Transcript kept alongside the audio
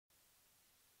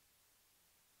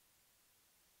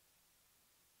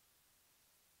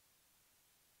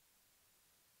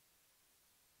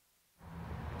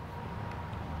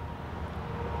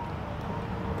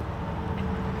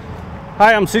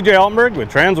Hi, I'm CJ Altenberg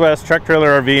with Transwest Truck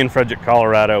Trailer RV in Frederick,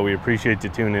 Colorado. We appreciate you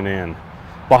tuning in.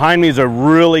 Behind me is a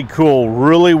really cool,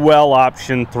 really well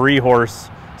optioned 3-horse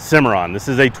Cimarron. This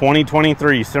is a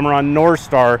 2023 Cimarron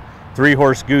Norstar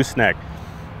 3-horse gooseneck.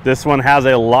 This one has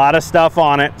a lot of stuff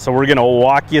on it, so we're going to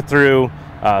walk you through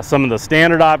some of the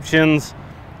standard options,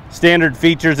 standard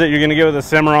features that you're going to get with a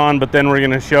Cimarron, but then we're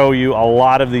going to show you a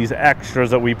lot of these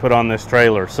extras that we put on this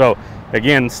trailer. So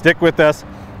again, stick with us.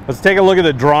 Let's take a look at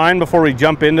the drawing before we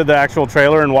jump into the actual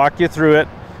trailer and walk you through it.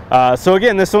 So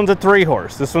again, this one's a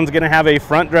 3-horse. This one's going to have a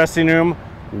front dressing room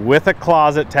with a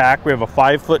closet tack. We have a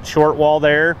 5-foot short wall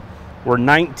there. We're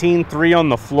 19.3 on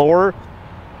the floor.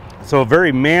 So a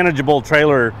very manageable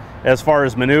trailer as far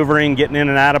as maneuvering, getting in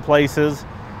and out of places.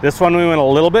 This one we went a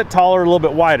little bit taller, a little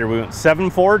bit wider. We went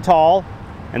 7.4 tall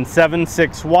and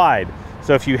 7.6 wide.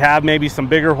 So if you have maybe some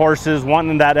bigger horses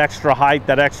wanting that extra height,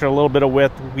 that extra little bit of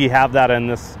width, we have that in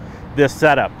this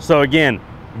setup. So again,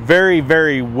 very,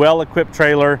 very well equipped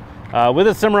trailer. With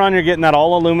a Cimarron, you're getting that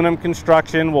all aluminum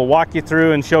construction. We'll walk you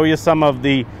through and show you some of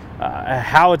the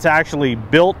how it's actually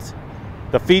built,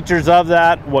 the features of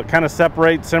that, what kind of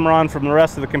separates Cimarron from the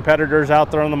rest of the competitors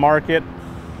out there on the market.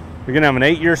 You're gonna have an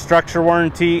 8-year structure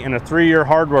warranty and a 3-year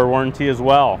hardware warranty as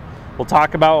well. We'll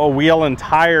talk about a wheel and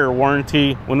tire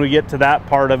warranty when we get to that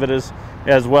part of it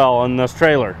as well in this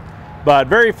trailer. But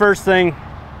very first thing,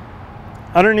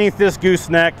 underneath this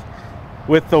gooseneck,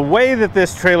 with the way that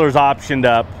this trailer's optioned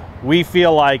up, we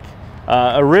feel like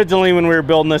originally when we were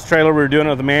building this trailer, we were doing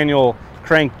it with a manual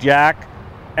crank jack,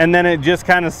 and then it just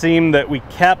kind of seemed that we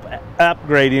kept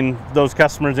upgrading those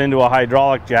customers into a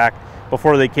hydraulic jack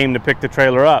before they came to pick the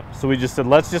trailer up. So we just said,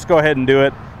 let's just go ahead and do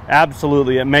it.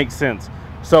 Absolutely, it makes sense.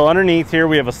 So underneath here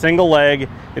we have a single leg.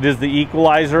 It is the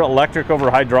equalizer electric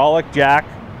over hydraulic jack.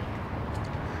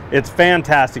 It's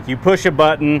fantastic. You push a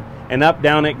button and up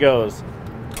down it goes.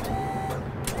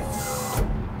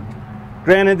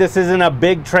 Granted, this isn't a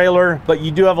big trailer, but you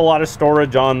do have a lot of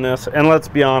storage on this, and let's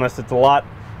be honest, it's a lot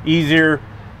easier,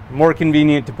 more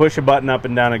convenient to push a button up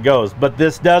and down it goes. But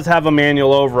this does have a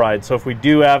manual override, so if we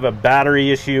do have a battery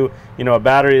issue, you know, a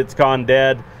battery that's gone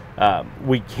dead,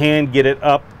 we can get it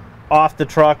up off the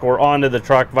truck or onto the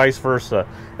truck, vice versa.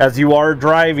 As you are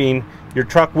driving, your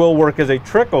truck will work as a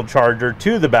trickle charger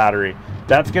to the battery.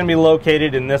 That's going to be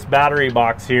located in this battery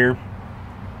box here.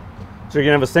 So you're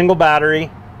going to have a single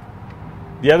battery.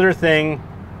 The other thing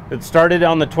that started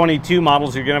on the 22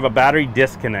 models, you're going to have a battery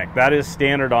disconnect. That is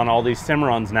standard on all these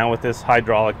Cimarrons now with this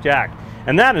hydraulic jack.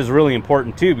 And that is really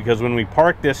important too, because when we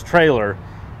park this trailer,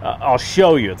 I'll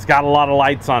show you, it's got a lot of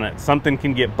lights on it. Something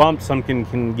can get bumped, something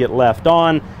can get left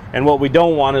on, and what we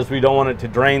don't want is we don't want it to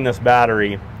drain this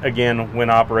battery again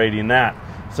when operating that.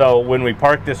 So when we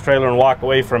park this trailer and walk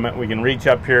away from it, we can reach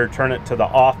up here, turn it to the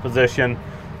off position.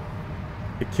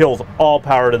 It kills all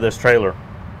power to this trailer,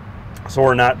 so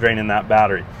we're not draining that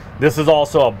battery. This is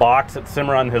also a box that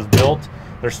Cimarron has built.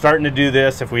 They're starting to do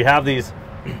this. If we have these,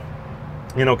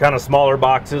 you know, kind of smaller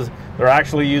boxes, they're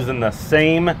actually using the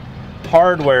same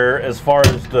hardware as far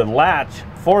as the latch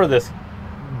for this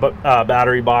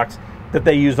battery box that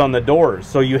they use on the doors.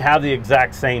 So you have the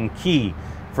exact same key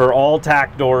for all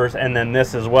tack doors, and then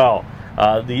this as well.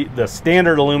 The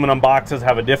standard aluminum boxes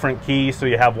have a different key, so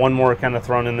you have one more kind of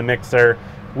thrown in the mix there.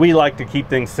 We like to keep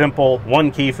things simple,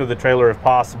 one key for the trailer if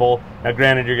possible. Now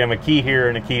granted, you're gonna have a key here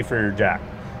and a key for your jack,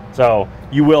 so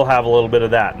you will have a little bit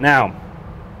of that. Now,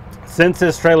 since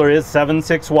this trailer is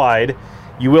 7.6 wide,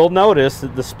 you will notice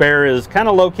that the spare is kind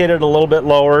of located a little bit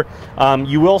lower.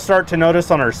 You will start to notice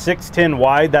on our 6'10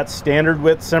 wide, that's standard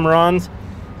width Cimarrons,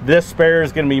 this spare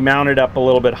is going to be mounted up a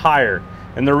little bit higher.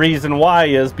 And the reason why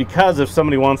is because if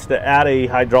somebody wants to add a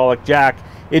hydraulic jack,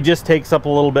 it just takes up a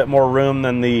little bit more room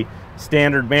than the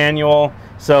standard manual.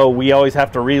 So we always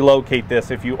have to relocate this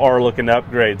if you are looking to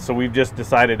upgrade. So we've just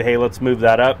decided, hey, let's move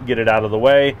that up, get it out of the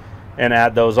way, and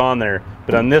add those on there.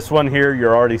 But on this one here,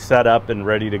 you're already set up and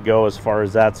ready to go as far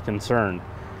as that's concerned.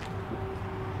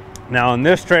 Now in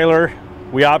this trailer,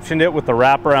 we optioned it with the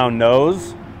wraparound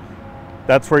nose.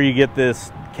 That's where you get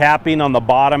this capping on the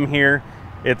bottom here.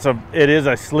 It is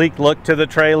a sleek look to the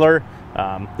trailer.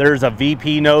 There's a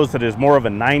VP nose that is more of a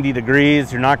 90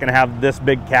 degrees. You're not going to have this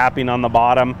big capping on the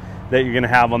bottom that you're going to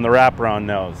have on the wraparound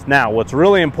nose. Now, what's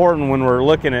really important when we're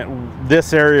looking at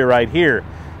this area right here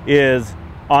is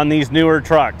on these newer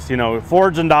trucks, you know,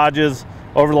 Fords and Dodges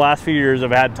over the last few years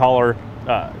have had taller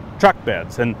truck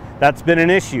beds, and that's been an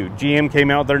issue. GM came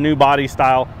out with their new body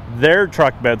style. Their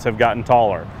truck beds have gotten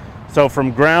taller. So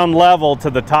from ground level to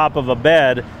the top of a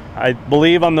bed, I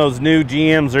believe on those new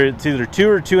GMs, it's either 2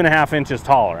 or 2.5 inches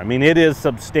taller. I mean, it is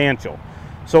substantial.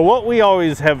 So what we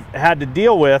always have had to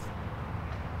deal with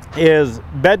is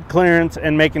bed clearance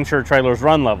and making sure trailers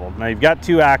run level. Now you've got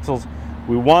 2 axles.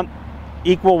 We want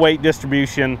equal weight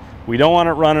distribution. We don't want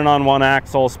it running on one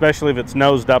axle, especially if it's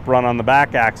nosed up, run on the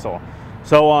back axle.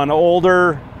 So on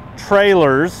older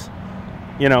trailers,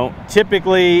 you know,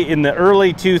 typically in the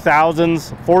early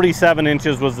 2000s, 47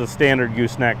 inches was the standard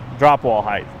gooseneck drop wall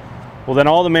height. Well, then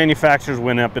all the manufacturers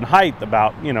went up in height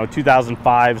about, you know,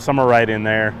 2005, somewhere right in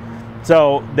there.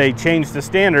 So they changed the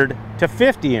standard to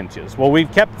 50 inches. Well,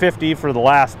 we've kept 50 for the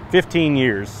last 15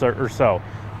 years or so.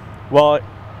 Well,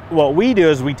 what we do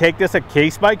is we take this a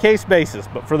case-by-case basis,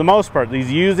 but for the most part,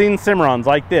 these using Cimarrons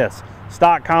like this,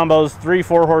 stock combos,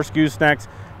 3-4 horse goosenecks,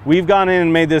 we've gone in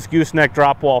and made this gooseneck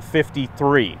drop wall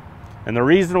 53. And the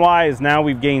reason why is now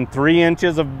we've gained 3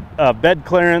 inches of bed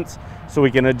clearance, so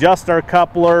we can adjust our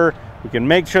coupler, we can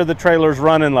make sure the trailer's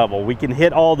running level, we can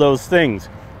hit all those things.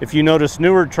 If you notice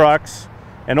newer trucks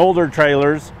and older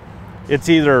trailers, it's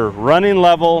either running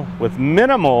level with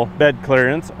minimal bed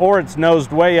clearance, or it's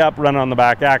nosed way up, run on the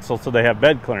back axle so they have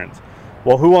bed clearance.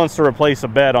 Well, who wants to replace a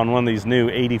bed on one of these new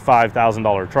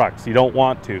 $85,000 trucks? You don't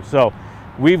want to. So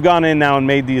we've gone in now and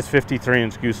made these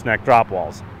 53-inch gooseneck drop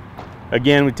walls.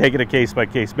 Again, we take it a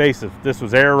case-by-case basis. This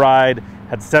was air ride,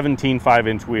 had 17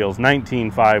 5-inch wheels,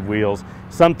 19 5 wheels,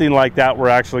 something like that. We're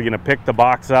actually going to pick the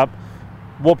box up.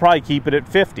 We'll probably keep it at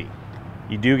 50.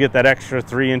 You do get that extra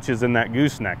 3 inches in that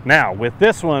gooseneck. Now, with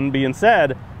this one being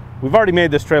said, we've already made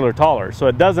this trailer taller, so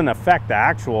it doesn't affect the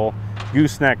actual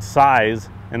gooseneck size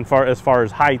and as far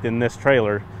as height in this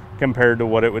trailer compared to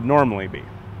what it would normally be.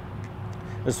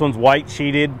 This one's white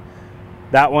sheeted.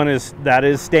 That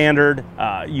is standard.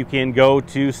 You can go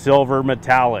to silver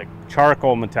metallic,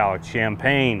 charcoal metallic,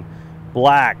 champagne,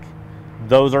 black.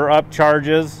 Those are up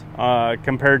charges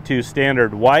compared to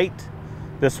standard white.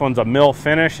 This one's a mill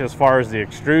finish as far as the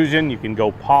extrusion. You can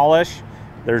go polish.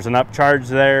 There's an upcharge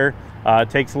there.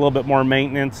 It takes a little bit more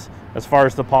maintenance as far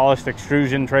as the polished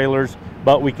extrusion trailers,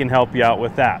 but we can help you out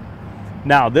with that.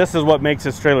 Now, this is what makes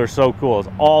this trailer so cool, is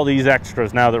all these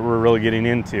extras now that we're really getting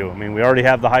into. I mean, we already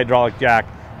have the hydraulic jack,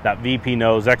 that VP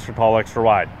nose, extra tall, extra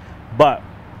wide. But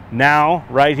now,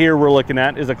 right here we're looking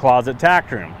at is a closet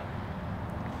tack room.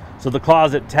 So the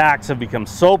closet tacks have become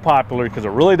so popular because it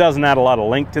really doesn't add a lot of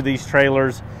length to these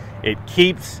trailers. It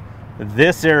keeps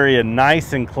this area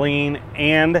nice and clean,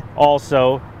 and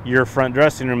also your front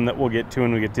dressing room that we'll get to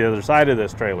when we get to the other side of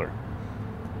this trailer.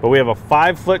 But we have a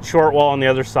 5-foot short wall on the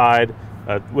other side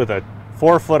with a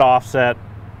 4-foot offset.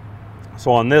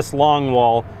 So on this long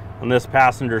wall, on this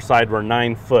passenger side, we're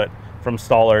 9 foot from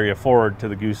stall area forward to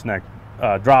the gooseneck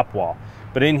drop wall.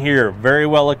 But in here, very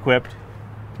well equipped.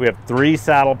 We have 3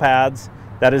 saddle pads.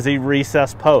 That is a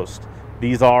recessed post.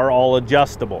 These are all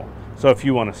adjustable. So if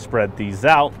you want to spread these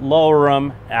out, lower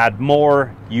them, add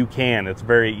more, you can. It's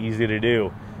very easy to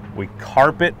do. We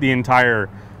carpet the entire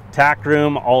tack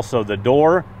room, also the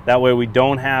door. That way we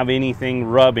don't have anything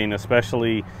rubbing,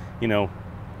 especially, you know,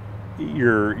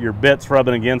 your bits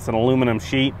rubbing against an aluminum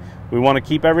sheet. We want to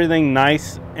keep everything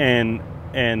nice and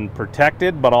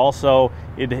protected, but also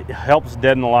it helps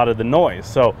deaden a lot of the noise.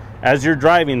 So as you're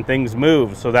driving, things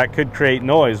move, so that could create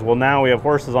noise. Well, now we have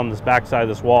horses on this back side of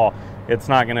this wall. It's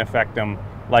not going to affect them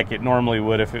like it normally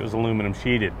would if it was aluminum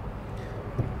sheeted.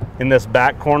 In this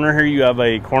back corner here, you have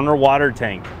a corner water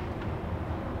tank.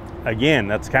 Again,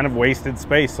 that's kind of wasted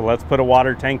space, so let's put a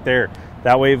water tank there.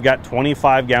 That way you've got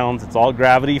 25 gallons. It's all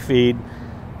gravity feed.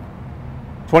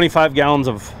 25 gallons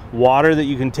of water that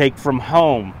you can take from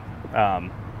home.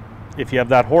 If you have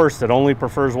that horse that only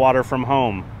prefers water from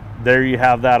home, there you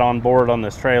have that on board on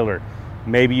this trailer.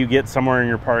 Maybe you get somewhere in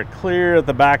your park clear at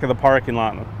the back of the parking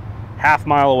lot, half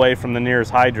mile away from the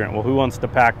nearest hydrant. Well, who wants to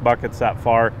pack buckets that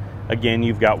far? Again,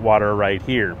 you've got water right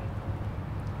here.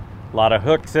 A lot of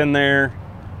hooks in there.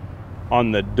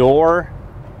 On the door,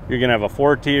 you're gonna have a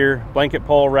 4-tier blanket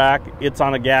pole rack. It's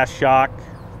on a gas shock.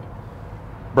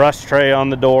 Brush tray on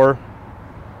the door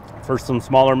for some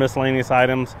smaller miscellaneous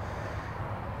items.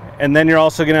 And then you're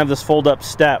also gonna have this fold-up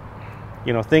step.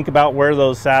 You know, think about where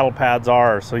those saddle pads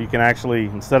are, so you can actually,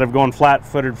 instead of going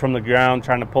flat-footed from the ground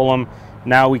trying to pull them,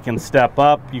 now we can step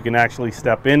up. You can actually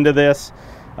step into this.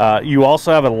 You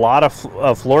also have a lot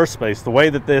of floor space. The way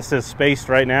that this is spaced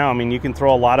right now, I mean, you can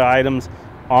throw a lot of items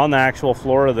on the actual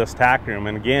floor of this tack room,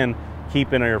 and again,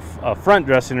 keeping our front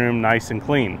dressing room nice and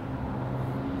clean.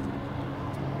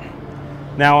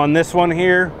 Now on this one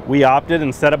here, we opted,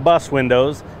 instead of bus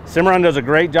windows, Cimarron does a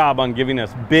great job on giving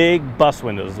us big bus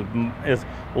windows, as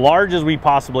large as we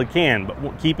possibly can.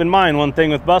 But keep in mind, one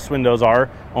thing with bus windows are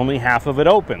only half of it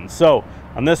opens. So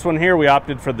on this one here, we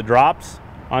opted for the drops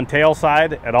on tail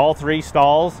side at all 3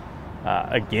 stalls.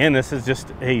 Again, this is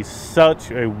just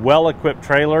such a well-equipped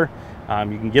trailer.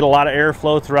 You can get a lot of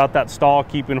airflow throughout that stall,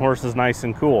 keeping horses nice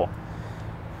and cool.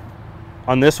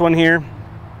 On this one here,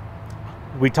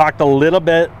 we talked a little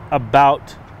bit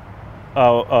about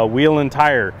a wheel and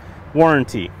tire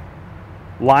warranty.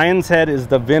 Lion's Head is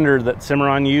the vendor that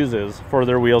Cimarron uses for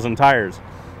their wheels and tires.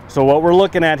 So what we're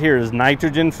looking at here is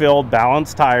nitrogen-filled,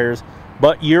 balanced tires,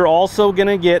 but you're also going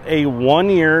to get a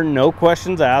 1-year, no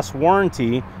questions asked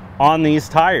warranty on these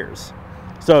tires.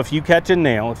 So if you catch a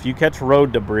nail, if you catch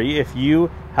road debris, if you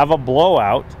have a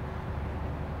blowout,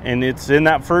 and it's in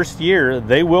that first year,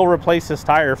 they will replace this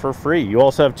tire for free. You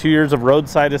also have 2 years of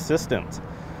roadside assistance.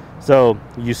 So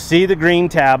you see the green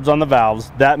tabs on the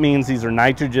valves. That means these are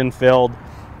nitrogen filled.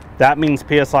 That means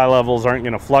PSI levels aren't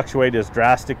going to fluctuate as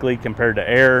drastically compared to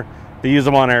air. They use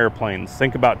them on airplanes.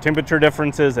 Think about temperature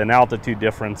differences and altitude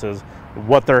differences,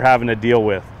 what they're having to deal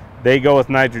with. They go with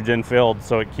nitrogen filled,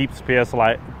 so it keeps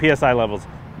PSI levels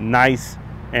nice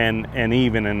and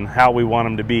even in how we want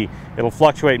them to be. It'll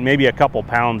fluctuate maybe a couple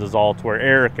pounds is all, to where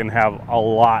air can have a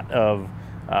lot of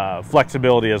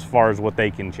flexibility as far as what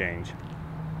they can change.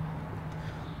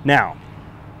 Now,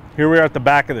 here we are at the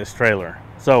back of this trailer.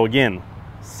 So again,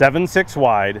 7.6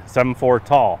 wide, 7.4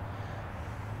 tall.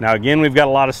 Now again, we've got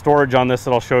a lot of storage on this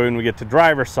that I'll show you when we get to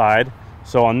driver's side.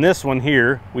 So on this one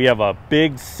here, we have a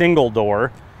big single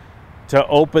door to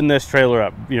open this trailer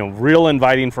up. You know, real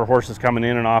inviting for horses coming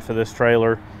in and off of this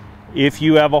trailer. If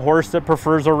you have a horse that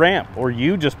prefers a ramp, or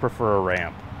you just prefer a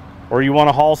ramp, or you want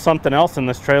to haul something else in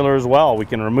this trailer as well, we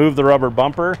can remove the rubber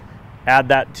bumper, add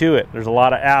that to it. There's a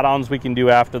lot of add-ons we can do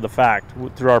after the fact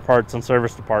through our parts and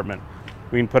service department.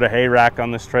 We can put a hay rack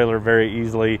on this trailer very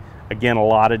easily. Again, a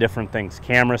lot of different things,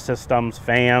 camera systems,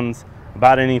 fans,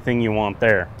 about anything you want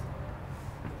there.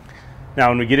 Now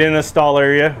when we get in the stall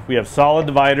area, we have solid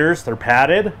dividers. They're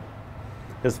padded.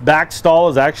 This back stall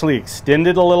is actually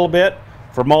extended a little bit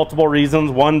for multiple reasons.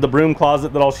 One, the broom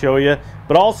closet that I'll show you,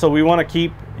 but also we want to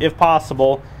keep, if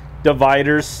possible,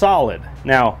 dividers solid.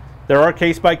 Now there are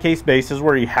case-by-case bases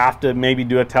where you have to maybe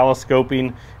do a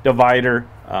telescoping divider.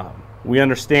 We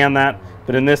understand that,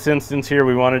 but in this instance here,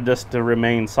 we wanted this to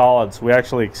remain solid. So we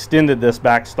actually extended this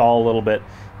back stall a little bit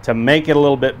to make it a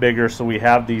little bit bigger, so we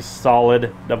have these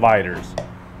solid dividers.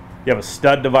 You have a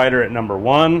stud divider at number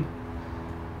 1.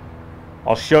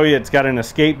 I'll show you, it's got an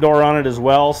escape door on it as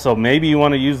well, so maybe you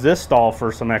want to use this stall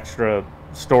for some extra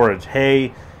storage,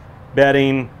 hay,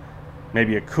 bedding,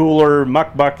 maybe a cooler,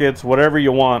 muck buckets, whatever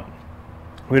you want.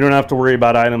 We don't have to worry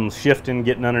about items shifting,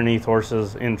 getting underneath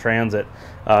horses in transit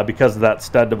because of that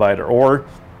stud divider. Or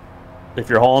if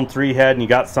you're hauling 3 head and you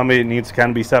got somebody that needs to kind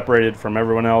of be separated from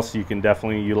everyone else, you can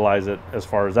definitely utilize it as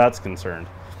far as that's concerned.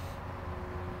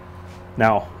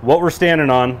 Now, what we're standing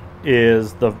on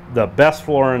is the best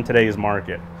floor in today's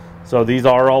market. So these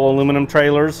are all aluminum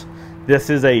trailers. This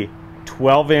is a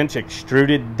 12-inch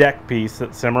extruded deck piece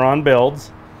that Cimarron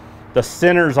builds. The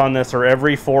centers on this are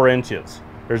every 4 inches.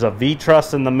 There's a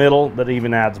V-truss in the middle that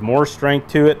even adds more strength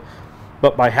to it.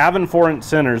 But by having 4-inch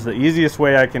centers, the easiest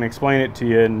way I can explain it to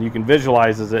you, and you can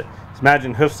visualize is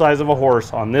imagine hoof size of a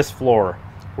horse on this floor.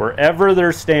 Wherever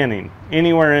they're standing,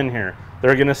 anywhere in here,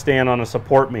 they're going to stand on a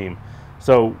support beam.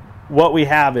 So what we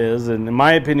have is, and in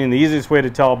my opinion, the easiest way to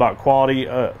tell about quality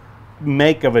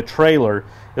make of a trailer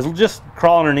is just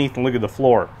crawl underneath and look at the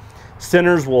floor.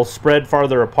 Centers will spread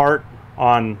farther apart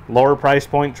on lower price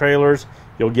point trailers.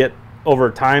 You'll get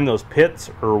over time those pits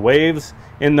or waves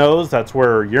in those. That's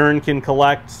where urine can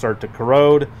collect, start to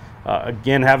corrode.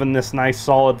 Again, having this nice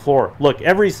solid floor. Look,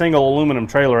 every single aluminum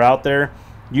trailer out there,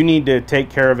 you need to take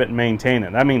care of it and maintain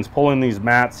it. That means pulling these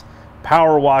mats,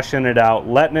 power washing it out,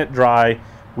 letting it dry.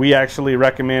 We actually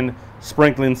recommend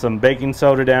sprinkling some baking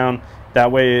soda down.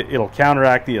 That way it'll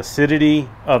counteract the acidity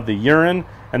of the urine,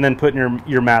 and then putting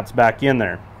your mats back in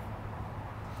there.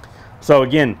 So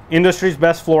again, industry's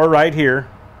best floor right here.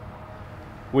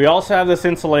 We also have this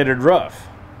insulated roof.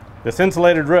 This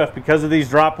insulated roof, because of these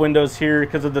drop windows here,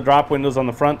 because of the drop windows on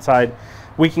the front side,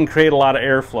 we can create a lot of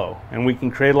airflow. And we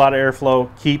can create a lot of airflow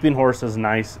keeping horses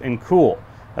nice and cool.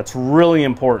 That's really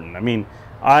important. I mean,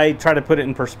 I try to put it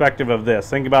in perspective of this.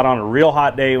 Think about on a real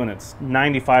hot day when it's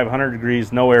 95, 100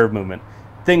 degrees, no air movement.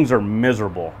 Things are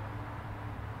miserable.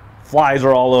 Flies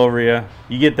are all over you.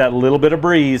 You get that little bit of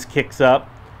breeze kicks up,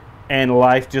 and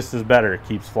life just is better. It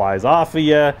keeps flies off of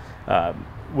you.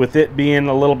 With it being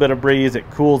a little bit of breeze, it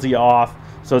cools you off.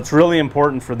 So it's really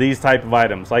important for these type of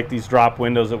items, like these drop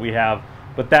windows that we have.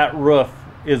 But that roof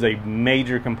is a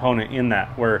major component in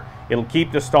that, where it'll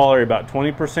keep the stall area about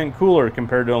 20% cooler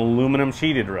compared to aluminum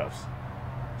sheeted roofs.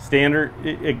 Standard,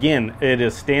 again, it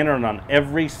is standard on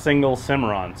every single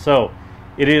Cimarron. So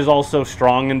it is also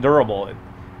strong and durable.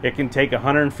 It can take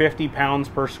 150 pounds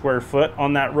per square foot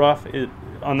on that roof. It's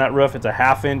a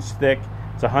 1/2 inch thick.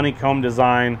 It's a honeycomb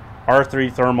design, R3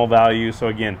 thermal value. So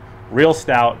again, real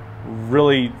stout,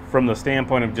 really from the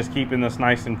standpoint of just keeping this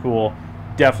nice and cool,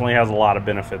 definitely has a lot of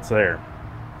benefits there.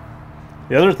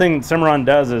 The other thing Cimarron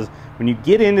does is when you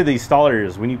get into these stall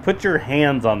areas, when you put your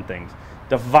hands on things,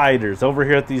 dividers over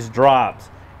here at these drops,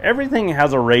 everything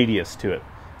has a radius to it.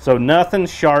 So nothing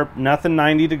sharp, nothing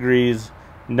 90 degrees,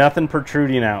 nothing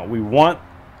protruding out. We want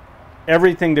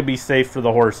everything to be safe for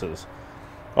the horses.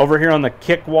 Over here on the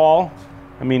kick wall,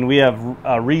 I mean, we have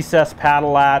a recessed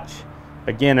paddle latch.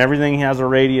 Again, everything has a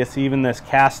radius, even this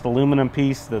cast aluminum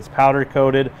piece that's powder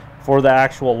coated for the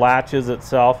actual latches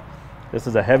itself. This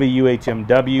is a heavy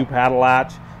UHMW paddle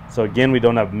latch. So again, we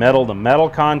don't have metal to metal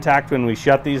contact when we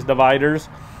shut these dividers.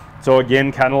 So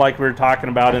again, kind of like we were talking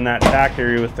about in that tack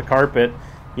area with the carpet,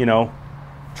 you know,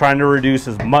 trying to reduce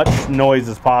as much noise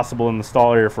as possible in the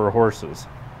stall area for horses.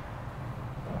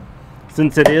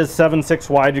 Since it is 7/6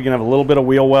 wide, you're gonna have a little bit of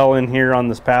wheel well in here on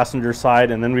this passenger side,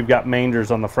 and then we've got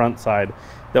mangers on the front side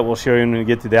that we'll show you when we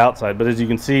get to the outside. But as you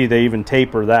can see, they even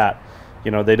taper that.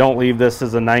 You know, they don't leave this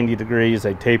as a 90 degrees,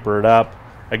 they taper it up.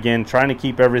 Again, trying to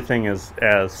keep everything as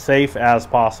safe as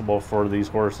possible for these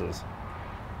horses.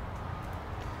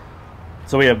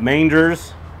 So we have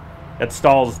mangers at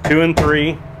stalls 2 and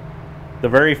 3. The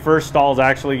very first stall is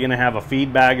actually going to have a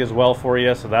feed bag as well for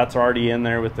you, so that's already in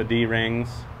there with the D-rings.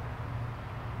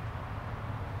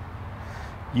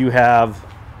 You have,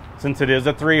 since it is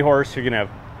a 3-horse, you're going to have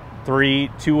 3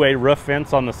 two-way roof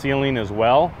vents on the ceiling as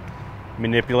well.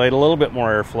 Manipulate a little bit more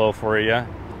airflow for you.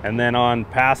 And then on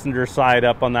passenger side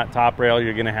up on that top rail,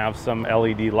 you're going to have some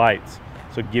LED lights,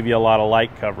 so give you a lot of light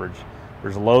coverage.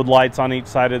 There's load lights on each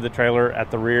side of the trailer.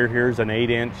 At the rear, here's an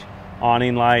 8-inch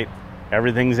awning light.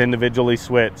 Everything's individually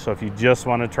switched, so if you just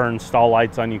want to turn stall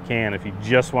lights on, you can. If you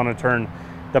just want to turn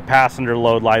the passenger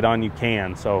load light on, you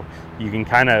can. So you can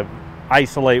kind of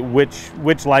isolate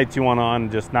which lights you want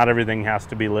on, just not everything has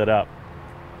to be lit up.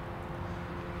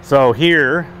 So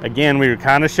here, again, we were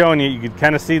kind of showing you, you could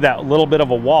kind of see that little bit of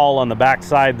a wall on the back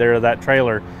side there of that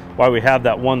trailer, why we have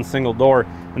that one single door,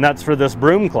 and that's for this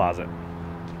broom closet.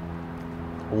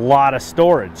 A lot of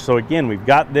storage. So again, we've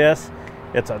got this.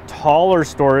 It's a taller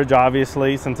storage,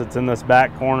 obviously, since it's in this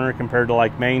back corner compared to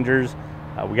like mangers.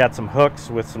 We got some hooks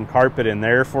with some carpet in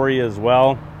there for you as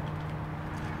well.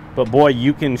 But boy,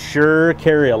 you can sure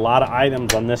carry a lot of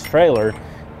items on this trailer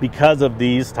because of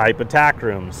these type of tack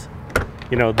rooms.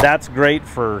 You know, that's great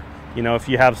for, you know, if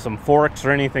you have some forks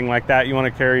or anything like that, you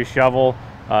want to carry a shovel.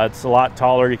 It's a lot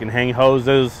taller. You can hang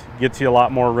hoses, gets you a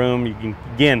lot more room. You can,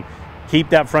 again, keep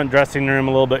that front dressing room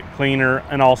a little bit cleaner,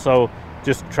 and also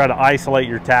just try to isolate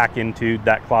your tack into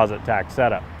that closet tack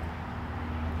setup.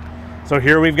 So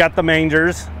here we've got the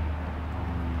mangers.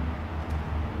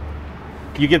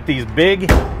 You get these big,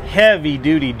 heavy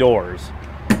duty doors.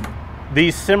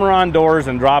 These Cimarron doors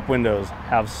and drop windows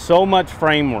have so much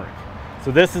framework.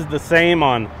 So this is the same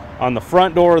on the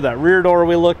front door, that rear door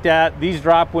we looked at, these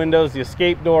drop windows, the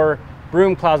escape door,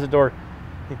 broom closet door.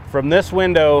 From this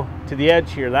window to the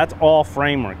edge here, that's all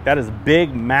framework. That is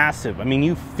big, massive. I mean,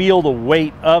 you feel the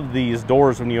weight of these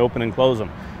doors when you open and close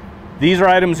them. These are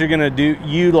items you're gonna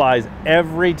utilize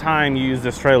every time you use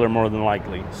this trailer, more than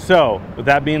likely. So with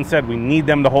that being said, we need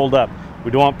them to hold up.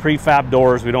 We don't want prefab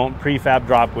doors, we don't want prefab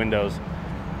drop windows.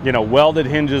 You know, welded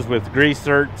hinges with grease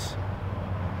zerks.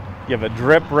 You have a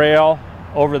drip rail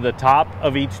over the top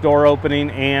of each door opening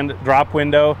and drop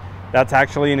window. That's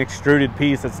actually an extruded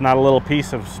piece. It's not a little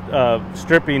piece of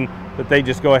stripping that they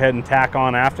just go ahead and tack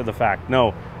on after the fact.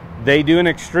 No, they do an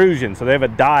extrusion. So they have a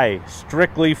die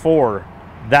strictly for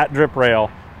that drip rail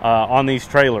on these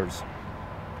trailers.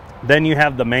 Then you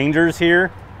have the mangers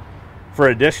here for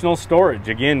additional storage.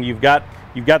 Again, you've got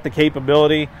the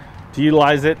capability to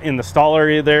utilize it in the stall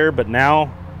area there, but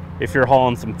now if you're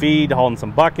hauling some feed, hauling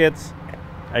some buckets,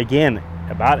 again,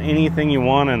 about anything you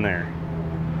want in there.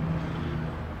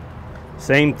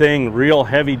 Same thing, real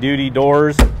heavy duty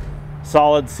doors,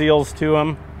 solid seals to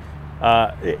them.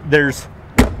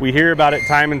 We hear about it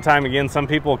time and time again. Some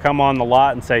people come on the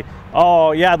lot and say,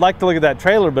 oh yeah, I'd like to look at that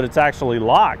trailer, but it's actually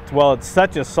locked. Well, it's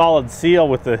such a solid seal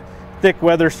with the thick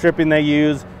weather stripping they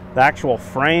use, the actual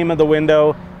frame of the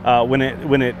window, when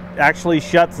it actually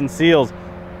shuts and seals.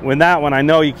 When that one, I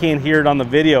know you can't hear it on the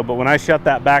video, but when I shut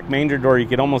that back manger door, you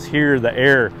can almost hear the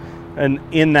air and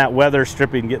in that weather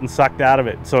stripping getting sucked out of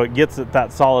it. So it gets at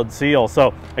that solid seal.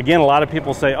 So again, a lot of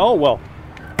people say, oh, well,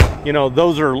 you know,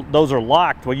 those are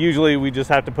locked. Well, usually we just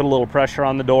have to put a little pressure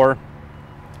on the door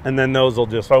and then those will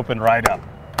just open right up.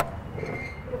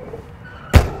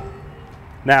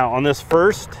 Now on this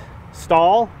first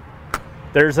stall,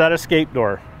 there's that escape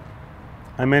door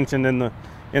I mentioned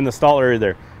in the stall area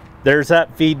there. There's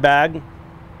that feed bag. You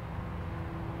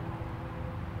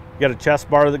got a chest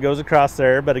bar that goes across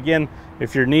there, but again,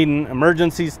 if you're needing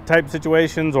emergency type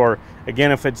situations, or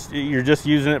again, if you're just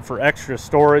using it for extra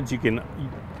storage, you can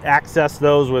access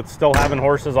those with still having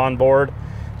horses on board.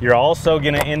 You're also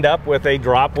going to end up with a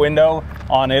drop window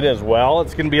on it as well.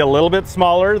 It's going to be a little bit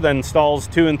smaller than stalls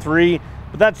 2 and 3,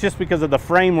 but that's just because of the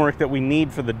framework that we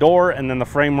need for the door, and then the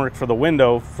framework for the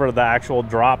window for the actual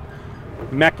drop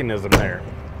mechanism there.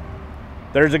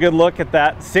 There's a good look at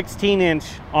that 16-inch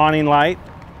awning light.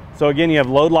 So again, you have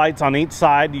load lights on each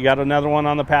side. You got another one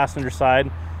on the passenger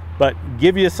side, but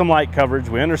give you some light coverage.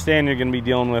 We understand you're going to be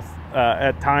dealing with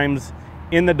at times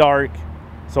in the dark,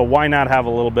 so why not have a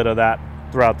little bit of that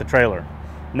throughout the trailer.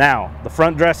 Now, the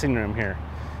front dressing room here.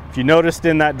 If you noticed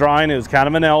in that drawing, it was kind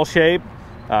of an L shape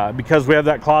because we have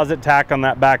that closet tack on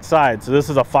that back side. So this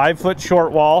is a 5-foot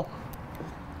short wall.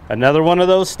 Another one of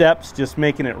those steps, just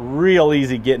making it real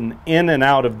easy getting in and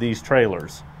out of these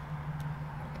trailers.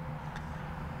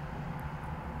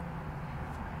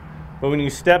 But when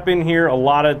you step in here, a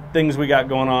lot of things we got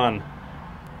going on.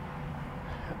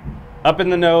 Up in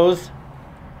the nose,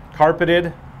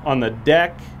 carpeted on the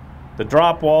deck, the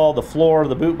drop wall, the floor,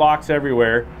 the boot box,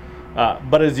 everywhere.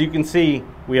 But as you can see,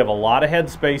 we have a lot of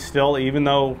headspace still, even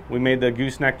though we made the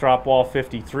gooseneck drop wall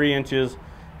 53 inches.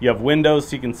 You have windows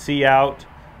so you can see out.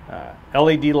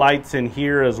 LED lights in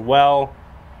here as well.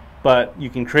 But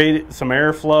you can create some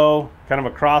airflow, kind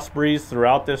of a cross breeze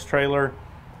throughout this trailer.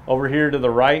 Over here to the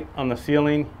right on the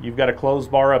ceiling, you've got a clothes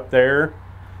bar up there.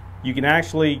 You can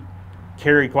actually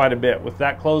carry quite a bit with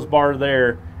that clothes bar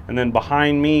there, and then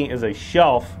behind me is a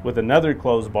shelf with another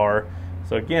clothes bar.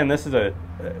 So again, this is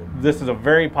a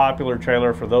very popular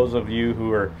trailer for those of you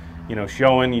who are, you know,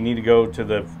 showing you need to go to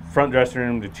the front dressing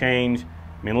room to change.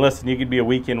 I mean, listen, you could be a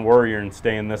weekend warrior and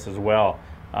stay in this as well.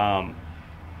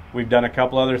 We've done a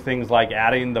couple other things like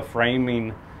adding the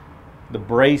framing, the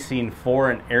bracing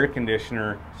for an air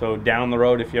conditioner. So down the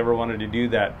road, if you ever wanted to do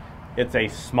that, it's a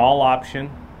small option.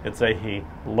 It's a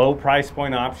low price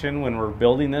point option when we're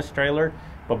building this trailer,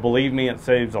 but believe me, it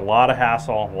saves a lot of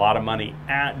hassle, a lot of money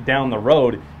down the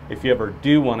road if you ever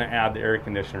do want to add the air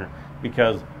conditioner,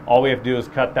 because all we have to do is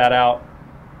cut that out,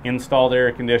 install the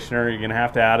air conditioner. You're going to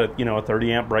have to add a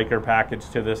 30 amp breaker package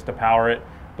to this to power it,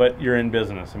 but you're in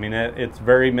business. I mean, it's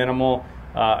very minimal.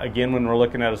 Again, when we're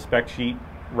looking at a spec sheet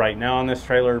right now on this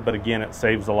trailer, but again, it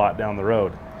saves a lot down the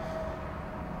road.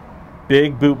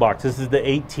 Big boot box. This is the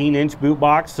 18-inch boot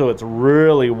box, so it's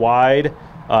really wide.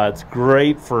 It's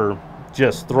great for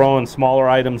just throwing smaller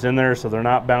items in there so they're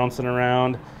not bouncing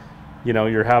around. You know,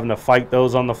 you're having to fight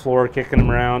those on the floor, kicking them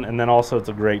around. And then also it's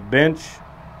a great bench,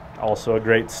 also a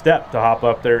great step to hop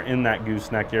up there in that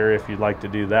gooseneck area if you'd like to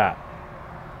do that.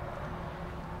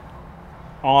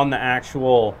 On the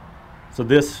actual, so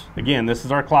this, again, this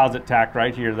is our closet tack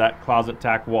right here, that closet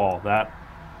tack wall. That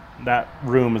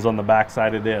room is on the back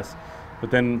side of this. But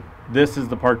then this is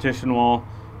the partition wall.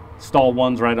 Stall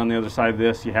 1's right on the other side of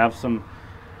this. You have some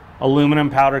aluminum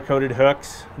powder coated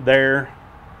hooks there,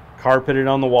 carpeted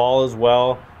on the wall as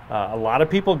well. A lot of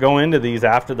people go into these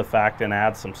after the fact and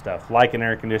add some stuff like an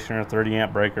air conditioner, 30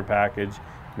 amp breaker package.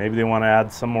 Maybe they want to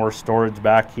add some more storage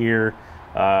back here.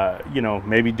 You know,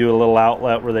 maybe do a little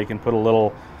outlet where they can put a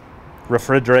little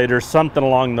refrigerator, something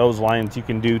along those lines you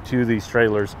can do to these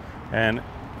trailers and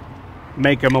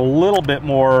make them a little bit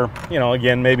more, you know,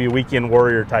 again, maybe a weekend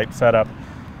warrior type setup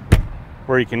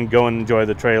where you can go and enjoy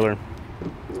the trailer.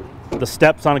 The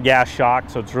steps on a gas shock,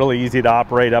 so it's really easy to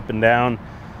operate up and down,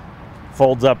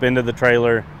 folds up into the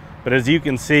trailer. But as you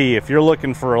can see, if you're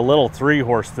looking for a little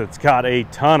 3-horse that's got a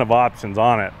ton of options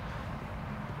on it,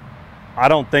 I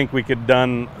don't think we could have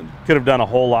done a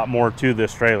whole lot more to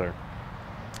this trailer.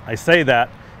 I say that,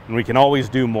 and we can always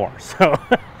do more. So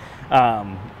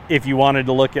if you wanted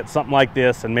to look at something like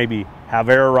this and maybe have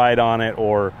air ride on it,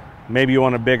 or maybe you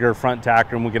want a bigger front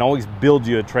tack room, we can always build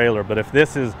you a trailer. But if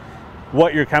this is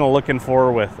what you're kind of looking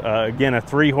for with, again, a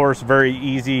 3-horse, very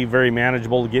easy, very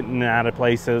manageable, getting in and out of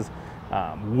places,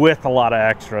 with a lot of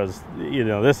extras, you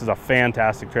know, this is a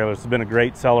fantastic trailer. It's been a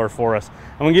great seller for us.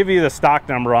 I'm going to give you the stock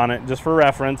number on it just for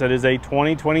reference. It is a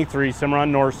 2023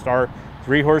 Cimarron Norstar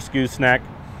 3-horse gooseneck.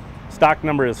 Stock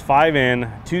number is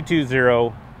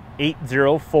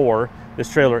 5N220804.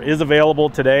 This trailer is available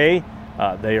today.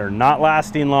 They are not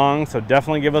lasting long, so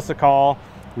definitely give us a call.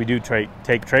 We do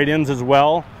take trade-ins as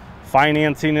well.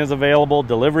 Financing is available,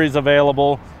 delivery is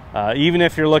available. Even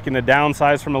if you're looking to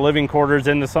downsize from a living quarters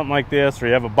into something like this, or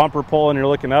you have a bumper pull and you're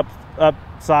looking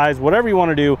upsize, whatever you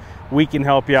want to do, we can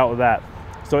help you out with that.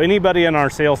 So anybody in our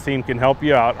sales team can help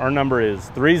you out. Our number is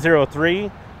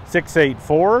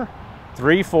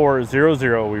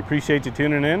 303-684-3400. We appreciate you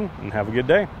tuning in, and have a good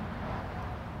day.